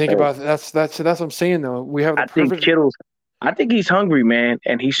didn't even think about that. That's what I'm saying, though. We have the I think he's hungry, man,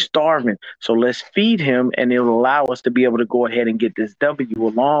 and he's starving. So let's feed him, and it'll allow us to be able to go ahead and get this W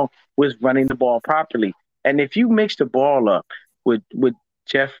along with running the ball properly. And if you mix the ball up with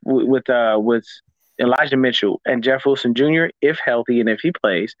Elijah Mitchell and Jeff Wilson Jr., if healthy and if he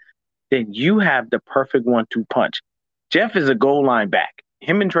plays, then you have the perfect 1-2 punch. Jeff is a goal line back.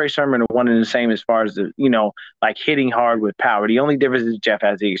 Him and Trey Sermon are one and the same as far as like hitting hard with power. The only difference is Jeff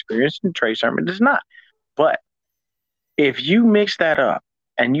has the experience and Trey Sermon does not. But if you mix that up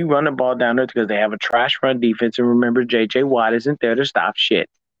and you run the ball down there because they have a trash run defense, and remember, J.J. Watt isn't there to stop shit.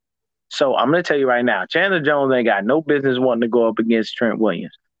 So I'm going to tell you right now, Chandler Jones ain't got no business wanting to go up against Trent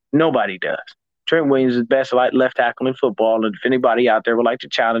Williams. Nobody does. Trent Williams is the best left tackle in football, and if anybody out there would like to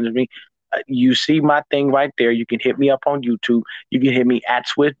challenge me, you see my thing right there. You can hit me up on YouTube. You can hit me at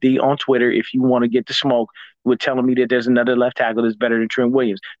SwiftD on Twitter if you want to get the smoke with telling me that there's another left tackle that's better than Trent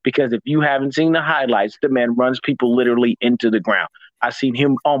Williams. Because if you haven't seen the highlights, the man runs people literally into the ground. I've seen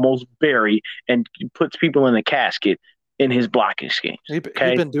him almost bury and puts people in a casket in his blocking schemes.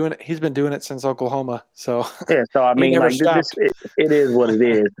 Okay? He's been doing it since Oklahoma. So yeah. So I mean, like it is what it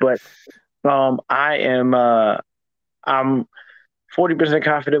is. But I'm 40%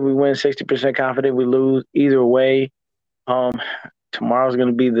 confident we win, 60% confident we lose. Either way, tomorrow's going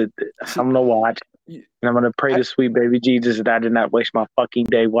to be I'm going to watch. And I'm going to pray to sweet baby Jesus that I did not waste my fucking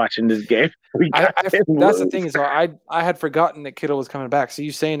day watching this game. That's the thing is, I had forgotten that Kittle was coming back. So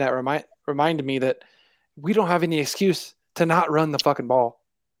you saying that reminded me that we don't have any excuse to not run the fucking ball.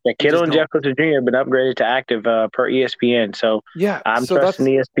 Yeah, Kittle and Jeff Wilson Jr. have been upgraded to active per ESPN. So yeah, I'm trusting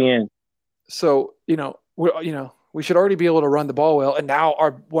ESPN. So, we should already be able to run the ball well, and now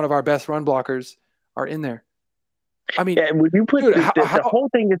one of our best run blockers are in there. I mean, yeah, when you put the whole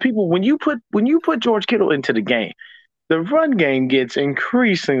thing is people when you put George Kittle into the game, the run game gets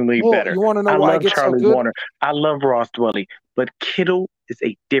increasingly better. You want to know why it gets Charlie so good? Warner. I love Ross Dwelly, but Kittle is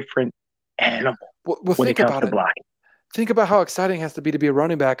a different animal. Well, when it think comes about to it. blocking. Think about how exciting it has to be a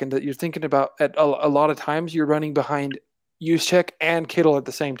running back, and that you're thinking about at a lot of times you're running behind Juszczyk and Kittle at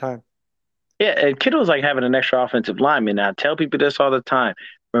the same time. Yeah, and Kittle's like having an extra offensive lineman. Now, I tell people this all the time.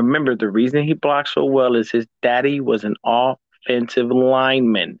 Remember, the reason he blocks so well is his daddy was an offensive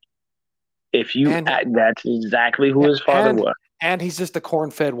lineman. That's exactly who his father was. And he's just a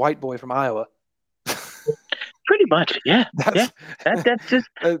corn-fed white boy from Iowa. Pretty much, yeah. That's just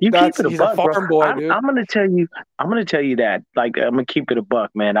you keep it a he's buck, a farm boy, I'm, dude. I'm gonna tell you that. Like, I'm gonna keep it a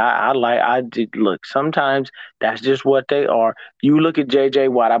buck, man. I did look. Sometimes that's just what they are. You look at J.J.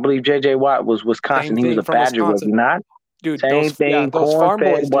 Watt. I believe J.J. Watt was Wisconsin. He was a Badger, was he not? Dude, Same thing. those farm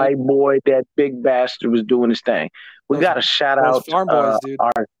Corn-fed boys, white boy. That big bastard was doing his thing. We got to shout out farm boys, dude.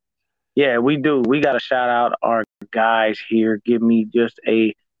 Yeah, we do. We got to shout out our guys here. Give me just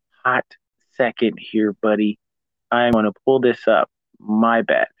a hot second here, buddy. I'm going to pull this up. My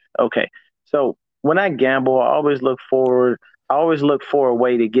bad. Okay. So when I gamble, I always look for a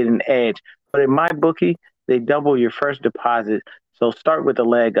way to get an edge. But in my bookie, they double your first deposit. So start with a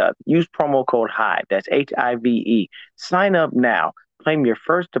leg up. Use promo code HIVE. That's HIVE. Sign up now. Claim your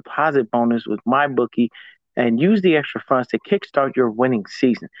first deposit bonus with my bookie and use the extra funds to kickstart your winning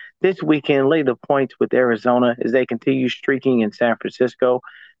season. This weekend, lay the points with Arizona as they continue streaking in San Francisco.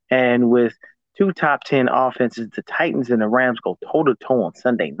 And with two top 10 offenses, the Titans and the Rams go toe-to-toe on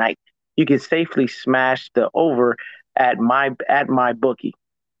Sunday night. You can safely smash the over at my bookie.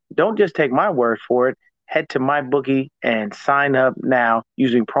 Don't just take my word for it. Head to my bookie and sign up now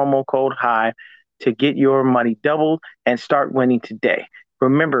using promo code HIVE to get your money doubled and start winning today.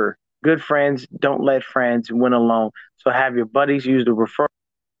 Remember, good friends don't let friends win alone. So have your buddies use the referral.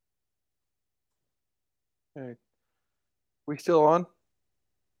 Hey, we still on?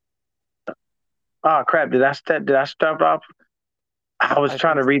 Oh crap! Did I stop off? I was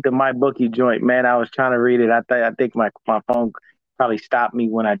trying to read the my bookie joint, man. I was trying to read it. I think my phone probably stopped me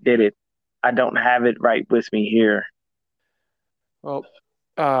when I did it. I don't have it right with me here. Well,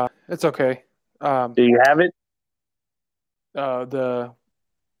 it's okay. Do you have it? The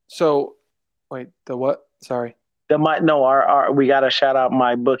what? Sorry. We gotta shout out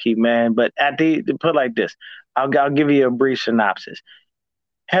my bookie, man. But put it like this, I'll give you a brief synopsis.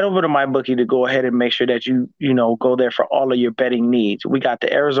 Head over to my bookie to go ahead and make sure that you go there for all of your betting needs. We got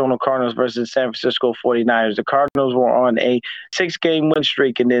the Arizona Cardinals versus San Francisco 49ers. The Cardinals were on a 6-game win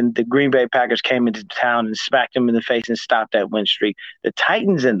streak, and then the Green Bay Packers came into town and smacked them in the face and stopped that win streak. The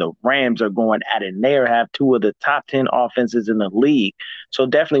Titans and the Rams are going at it, and they have two of the top 10 offenses in the league. So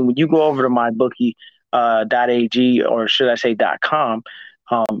definitely when you go over to mybookie.ag, or should I say .com,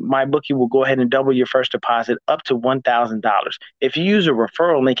 my bookie will go ahead and double your first deposit up to $1,000. If you use a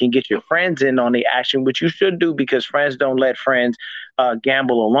referral link and get your friends in on the action, which you should do because friends don't let friends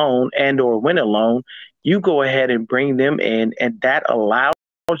gamble alone and or win alone, you go ahead and bring them in, and that allows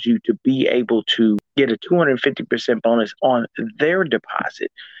you to be able to get a 250% bonus on their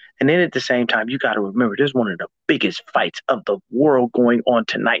deposit. And then at the same time, you got to remember, there's one of the biggest fights of the world going on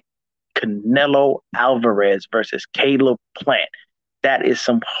tonight. Canelo Alvarez versus Caleb Plant. That is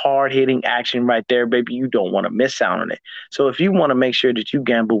some hard-hitting action right there, baby. You don't want to miss out on it. So if you want to make sure that you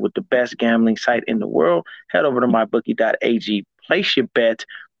gamble with the best gambling site in the world, head over to mybookie.ag, place your bets,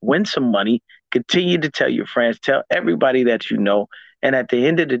 win some money, continue to tell your friends, tell everybody that you know. And at the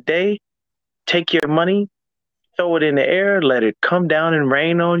end of the day, take your money, throw it in the air, let it come down and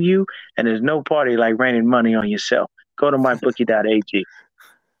rain on you. And there's no party like raining money on yourself. Go to mybookie.ag.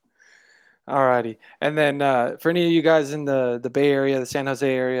 All righty. And then for any of you guys in the Bay Area, the San Jose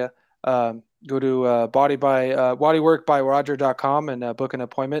area, go to bodyworkbyroger.com and book an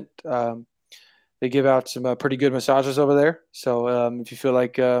appointment. They give out some pretty good massages over there. So if you feel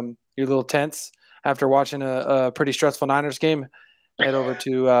like you're a little tense after watching a pretty stressful Niners game, head over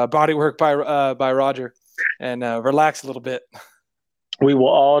to Bodywork by Roger and relax a little bit. We will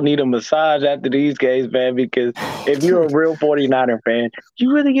all need a massage after these games, man, because if you're a real 49er fan,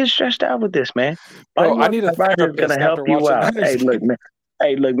 you really get stressed out with this, man. Bro, I need a therapist going to help you out.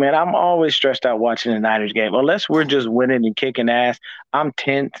 Hey, look, man, I'm always stressed out watching the Niners game. Unless we're just winning and kicking ass, I'm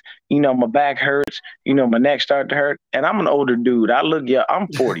tense. My back hurts. My neck starts to hurt. And I'm an older dude. I'm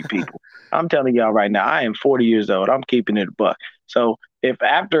 40 people. I'm telling y'all right now, I am 40 years old. I'm keeping it a buck. So if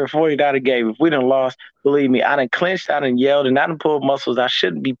after a 49er game, if we done lost, believe me, I done clenched, I done yelled, and I done pulled muscles I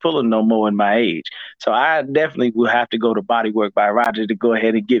shouldn't be pulling no more in my age. So I definitely will have to go to Bodywork by Roger to go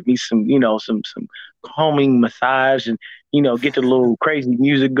ahead and get me some calming massage and, get the little crazy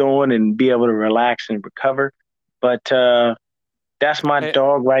music going and be able to relax and recover. But that's my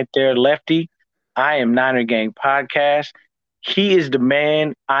dog right there, Lefty. I am Niner Gang Podcast. He is the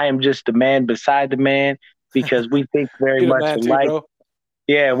man. I am just the man beside the man because we think very You're the much man too, alike. bro.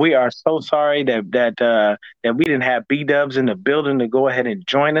 Yeah, we are so sorry that we didn't have B-Dubs in the building to go ahead and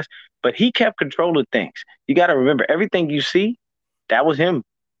join us, but he kept control of things. You got to remember, everything you see, that was him.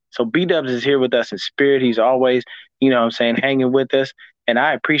 So B-Dubs is here with us in spirit. He's always, hanging with us. And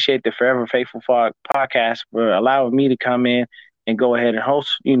I appreciate the Forever Faithful podcast for allowing me to come in and go ahead and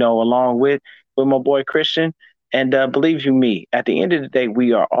host, along with my boy Christian. And believe you me, at the end of the day,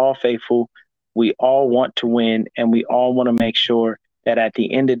 we are all faithful. We all want to win, and we all want to make sure that at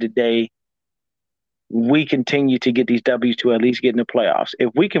the end of the day, we continue to get these W's to at least get in the playoffs.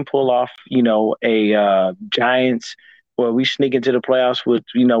 If we can pull off, a Giants where we sneak into the playoffs with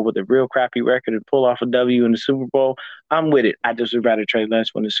a real crappy record and pull off a W in the Super Bowl, I'm with it. I just would rather Trey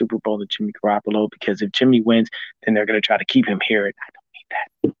Lance win the Super Bowl than Jimmy Garoppolo, because if Jimmy wins, then they're going to try to keep him here, and I don't need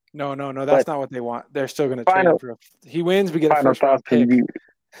that. No, that's not what they want. They're still going to trade him for he wins, we get a first round pick.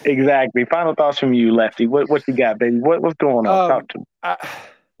 Exactly. Final thoughts from you, Lefty. What you got, baby? What's going on? Talk to me.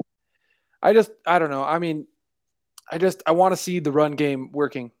 I don't know. I mean, I want to see the run game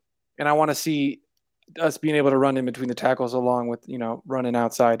working, and I want to see us being able to run in between the tackles along with, running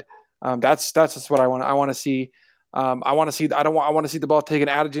outside. That's just what I want. I want to see. I want to see the ball taken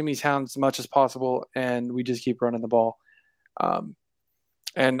out of Jimmy's hands as much as possible, and we just keep running the ball.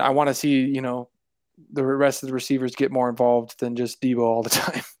 And I want to see, the rest of the receivers get more involved than just Debo all the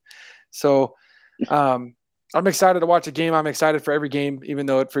time. So I'm excited to watch a game. I'm excited for every game, even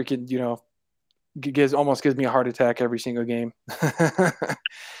though it freaking, almost gives me a heart attack every single game.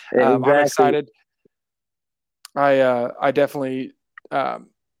 Exactly. I'm excited. I definitely I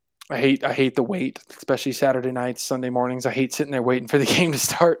hate the wait, especially Saturday nights, Sunday mornings. I hate sitting there waiting for the game to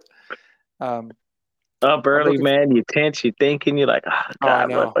start. Up early, man. You're tense. You're thinking. You're like, oh, God,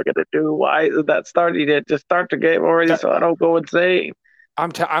 what am I going to do? Why is that starting? Just start the game already so I don't go insane.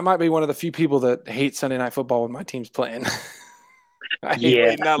 I might be one of the few people that hate Sunday Night Football when my team's playing. I hate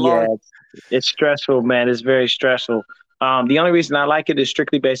waiting that long. Yeah. It's stressful, man. It's very stressful. The only reason I like it is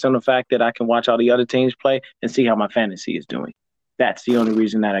strictly based on the fact that I can watch all the other teams play and see how my fantasy is doing. That's the only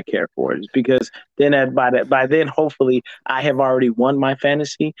reason that I care for it, is because then by then, hopefully, I have already won my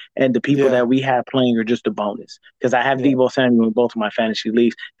fantasy, and the people that we have playing are just a bonus. Because I have Deebo Samuel in both of my fantasy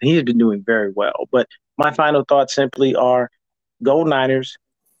leagues, and he has been doing very well. But my final thoughts simply are, go Niners,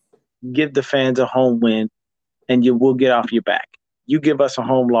 give the fans a home win, and you will get off your back. You give us a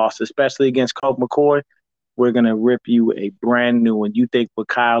home loss, especially against Colt McCoy, we're going to rip you a brand new one. You think what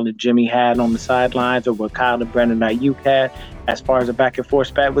Kyle and Jimmy had on the sidelines, or what Kyle and Brandon Ayuk had as far as a back and forth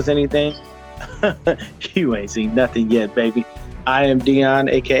spat was anything? You ain't seen nothing yet, baby. I am Dion,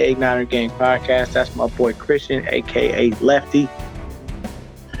 a.k.a. Niner Game Podcast. That's my boy Christian, a.k.a. Lefty.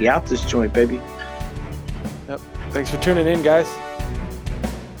 He out this joint, baby. Yep. Thanks for tuning in, guys.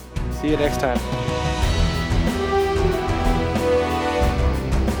 See you next time.